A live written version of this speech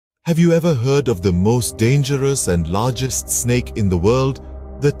Have you ever heard of the most dangerous and largest snake in the world,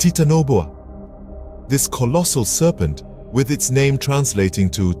 the Titanoboa? This colossal serpent, with its name translating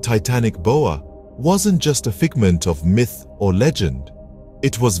to Titanoboa, wasn't just a figment of myth or legend.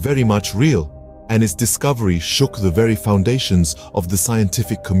 It was very much real, and its discovery shook the very foundations of the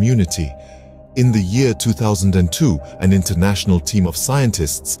scientific community. In the year 2002, an international team of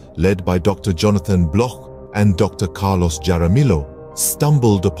scientists, led by Dr. Jonathan Bloch and Dr. Carlos Jaramillo,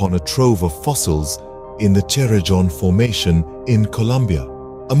 stumbled upon a trove of fossils in the Cerrejón Formation in Colombia.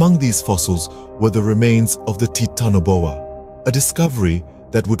 Among these fossils were the remains of the Titanoboa, a discovery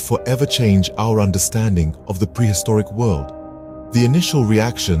that would forever change our understanding of the prehistoric world. The initial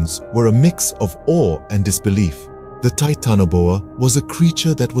reactions were a mix of awe and disbelief. The Titanoboa was a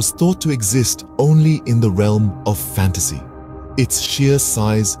creature that was thought to exist only in the realm of fantasy. Its sheer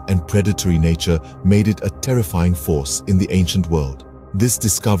size and predatory nature made it a terrifying force in the ancient world. This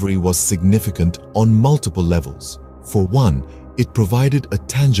discovery was significant on multiple levels. For one, it provided a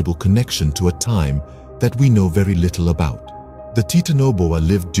tangible connection to a time that we know very little about. The Titanoboa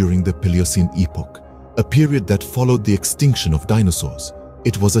lived during the Pliocene epoch, a period that followed the extinction of dinosaurs.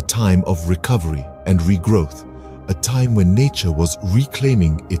 It was a time of recovery and regrowth, a time when nature was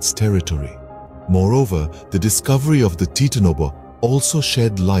reclaiming its territory. Moreover, the discovery of the Titanoboa also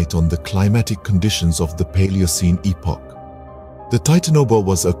shed light on the climatic conditions of the Paleocene epoch. The Titanoboa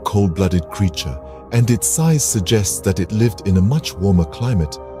was a cold-blooded creature, and its size suggests that it lived in a much warmer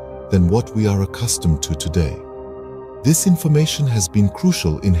climate than what we are accustomed to today. This information has been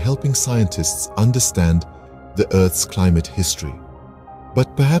crucial in helping scientists understand the Earth's climate history.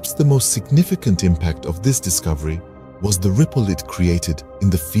 But perhaps the most significant impact of this discovery was the ripple it created in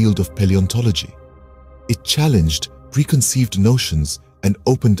the field of paleontology. It challenged preconceived notions and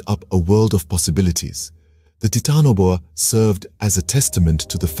opened up a world of possibilities. The Titanoboa served as a testament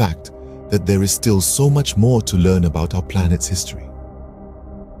to the fact that there is still so much more to learn about our planet's history.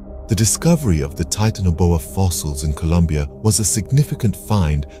 The discovery of the Titanoboa fossils in Colombia was a significant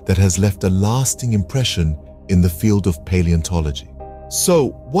find that has left a lasting impression in the field of paleontology. So,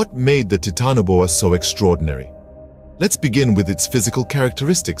 what made the Titanoboa so extraordinary? Let's begin with its physical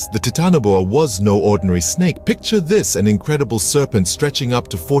characteristics. The Titanoboa was no ordinary snake. Picture this, an incredible serpent stretching up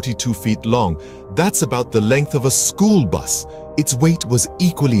to 42 feet long. That's about the length of a school bus. Its weight was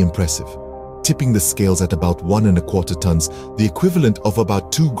equally impressive, tipping the scales at about 1¼ tons, the equivalent of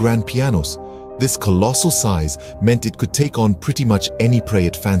about 2 grand pianos. This colossal size meant it could take on pretty much any prey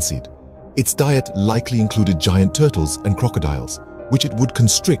it fancied. Its diet likely included giant turtles and crocodiles, which it would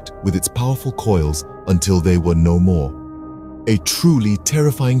constrict with its powerful coils until they were no more. A truly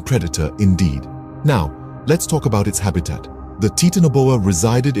terrifying predator indeed. Now, let's talk about its habitat. The Titanoboa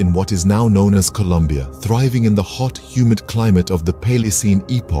resided in what is now known as Colombia, thriving in the hot, humid climate of the Paleocene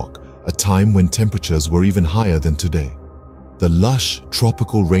epoch, a time when temperatures were even higher than today. The lush,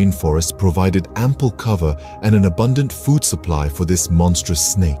 tropical rainforest provided ample cover and an abundant food supply for this monstrous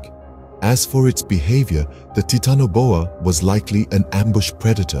snake. As for its behavior, the Titanoboa was likely an ambush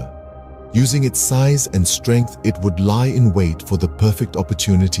predator. Using its size and strength, it would lie in wait for the perfect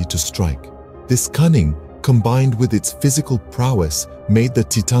opportunity to strike. This cunning, combined with its physical prowess, made the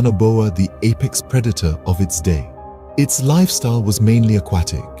Titanoboa the apex predator of its day. Its lifestyle was mainly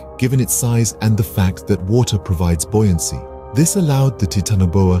aquatic, given its size and the fact that water provides buoyancy. This allowed the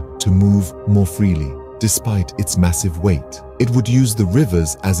Titanoboa to move more freely, despite its massive weight. It would use the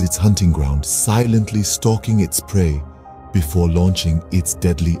rivers as its hunting ground, silently stalking its prey before launching its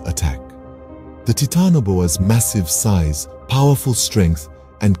deadly attack. The Titanoboa's massive size, powerful strength,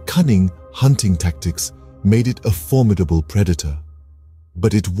 and cunning hunting tactics made it a formidable predator.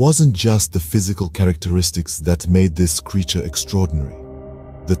 But it wasn't just the physical characteristics that made this creature extraordinary.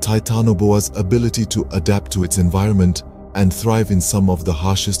 The Titanoboa's ability to adapt to its environment and thrive in some of the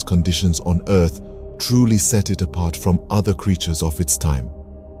harshest conditions on Earth truly set it apart from other creatures of its time.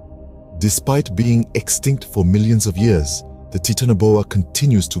 Despite being extinct for millions of years, the Titanoboa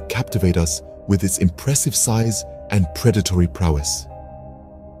continues to captivate us with its impressive size and predatory prowess.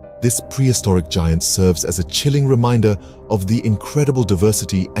 This prehistoric giant serves as a chilling reminder of the incredible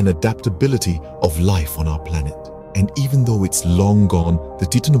diversity and adaptability of life on our planet. And even though it's long gone, the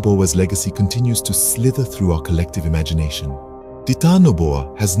Titanoboa's legacy continues to slither through our collective imagination.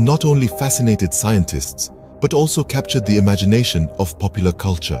 Titanoboa has not only fascinated scientists, but also captured the imagination of popular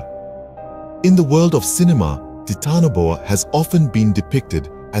culture. In the world of cinema, Titanoboa has often been depicted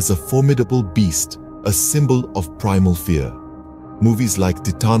as a formidable beast, a symbol of primal fear. Movies like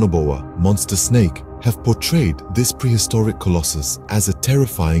Titanoboa, Monster Snake have portrayed this prehistoric colossus as a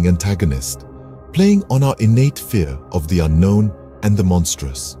terrifying antagonist, playing on our innate fear of the unknown and the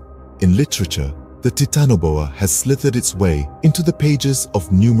monstrous. In literature, the Titanoboa has slithered its way into the pages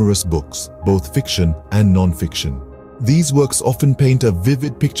of numerous books, both fiction and non-fiction. These works often paint a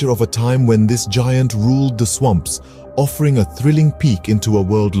vivid picture of a time when this giant ruled the swamps, offering a thrilling peek into a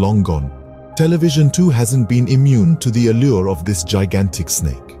world long gone. Television too hasn't been immune to the allure of this gigantic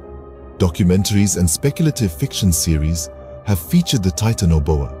snake. Documentaries and speculative fiction series have featured the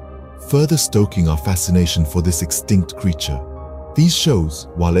Titanoboa, further stoking our fascination for this extinct creature. These shows,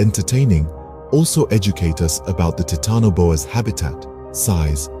 while entertaining, also educate us about the Titanoboa's habitat,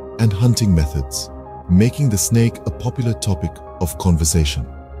 size, and hunting methods, making the snake a popular topic of conversation.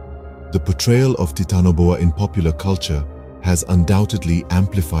 The portrayal of Titanoboa in popular culture has undoubtedly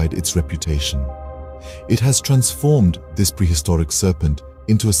amplified its reputation. It has transformed this prehistoric serpent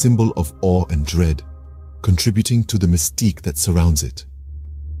into a symbol of awe and dread, contributing to the mystique that surrounds it.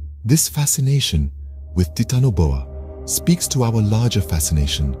 This fascination with Titanoboa speaks to our larger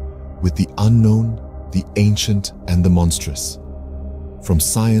fascination with the unknown, the ancient, and the monstrous. From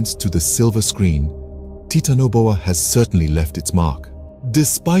science to the silver screen, Titanoboa has certainly left its mark.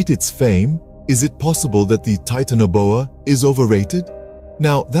 Despite its fame, is it possible that the Titanoboa is overrated?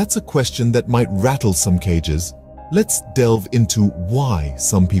 Now, that's a question that might rattle some cages. Let's delve into why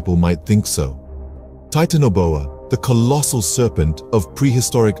some people might think so. Titanoboa, the colossal serpent of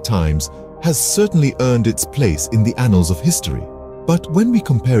prehistoric times, has certainly earned its place in the annals of history. But when we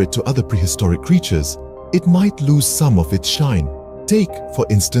compare it to other prehistoric creatures, it might lose some of its shine. Take, for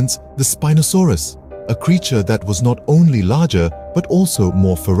instance, the Spinosaurus, a creature that was not only larger but also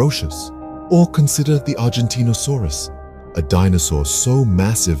more ferocious. Or consider the Argentinosaurus, a dinosaur so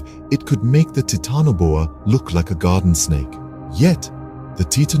massive it could make the Titanoboa look like a garden snake. Yet, the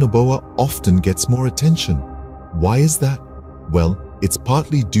Titanoboa often gets more attention. Why is that? Well, it's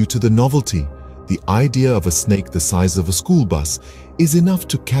partly due to the novelty. The idea of a snake the size of a school bus is enough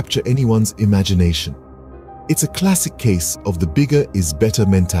to capture anyone's imagination. It's a classic case of the bigger is better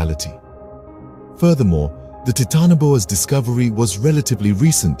mentality. Furthermore, the Titanoboa's discovery was relatively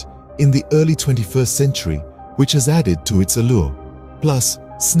recent, in the early 21st century, which has added to its allure. Plus,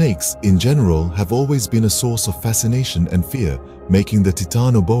 snakes in general have always been a source of fascination and fear, making the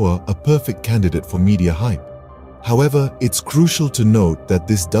Titanoboa a perfect candidate for media hype. However, it's crucial to note that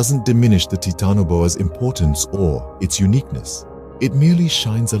this doesn't diminish the Titanoboa's importance or its uniqueness. It merely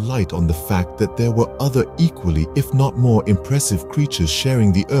shines a light on the fact that there were other equally, if not more, impressive creatures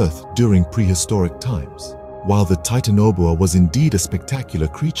sharing the earth during prehistoric times. While the Titanoboa was indeed a spectacular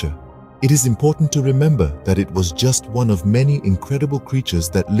creature, it is important to remember that it was just one of many incredible creatures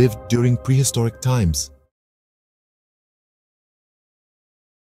that lived during prehistoric times.